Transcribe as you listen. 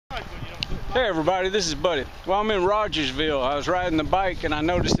Hey everybody, this is Buddy. Well, I'm in Rogersville. I was riding the bike and I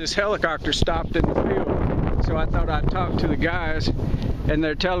noticed this helicopter stopped in the field. So I thought I'd talk to the guys, and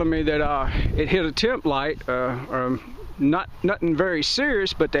they're telling me that it hit a temp light, nothing very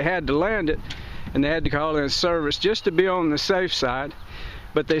serious, but they had to land it and they had to call in service just to be on the safe side.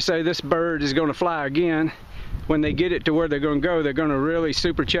 But they say this bird is going to fly again. When they get it to where they're going to go, they're going to really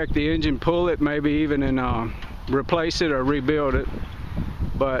super check the engine, pull it, maybe even and replace it or rebuild it.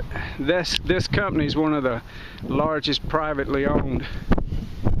 But this company is one of the largest privately owned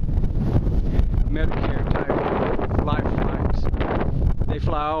Medicare type life flights. They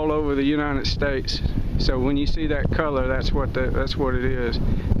fly all over the United States. So when you see that color, that's what it is.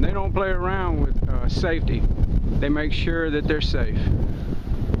 And they don't play around with safety. They make sure that they're safe.